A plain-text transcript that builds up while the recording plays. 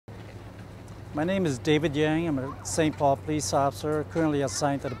My name is David Yang. I'm a St. Paul police officer, currently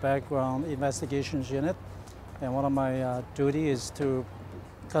assigned to the Background Investigations Unit. And one of my duties is to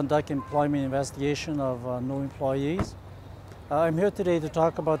conduct employment investigation of new employees. I'm here today to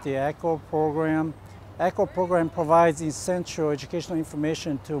talk about the ECHO program. ECHO program provides essential educational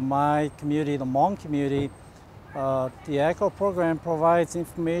information to my community, the Hmong community. The ECHO program provides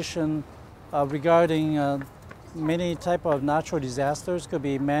information regarding many type of natural disasters, could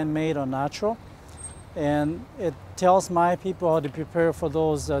be man-made or natural, and it tells my people how to prepare for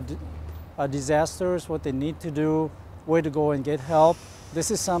those disasters, what they need to do, where to go and get help. This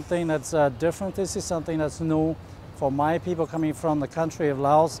is something that's different. This is something that's new for my people coming from the country of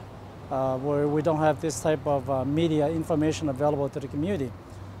Laos, where we don't have this type of media information available to the community.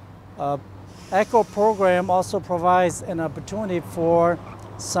 ECHO program also provides an opportunity for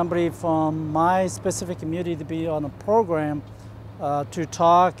somebody from my specific community to be on a program to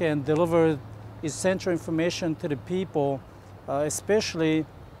talk and deliver essential information to the people, especially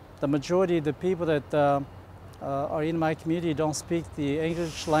the majority of the people that are in my community don't speak the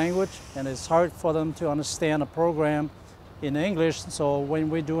English language, and it's hard for them to understand a program in English. So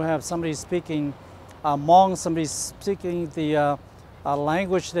when we do have somebody speaking Hmong, somebody speaking the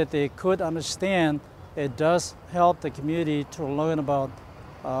language that they could understand, it does help the community to learn about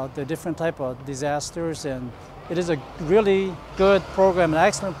the different type of disasters, and it is a really good program, an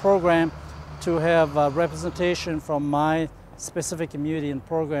excellent program to have representation from my specific community and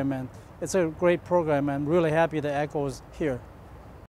program, and it's a great program. I'm really happy that ECHO is here.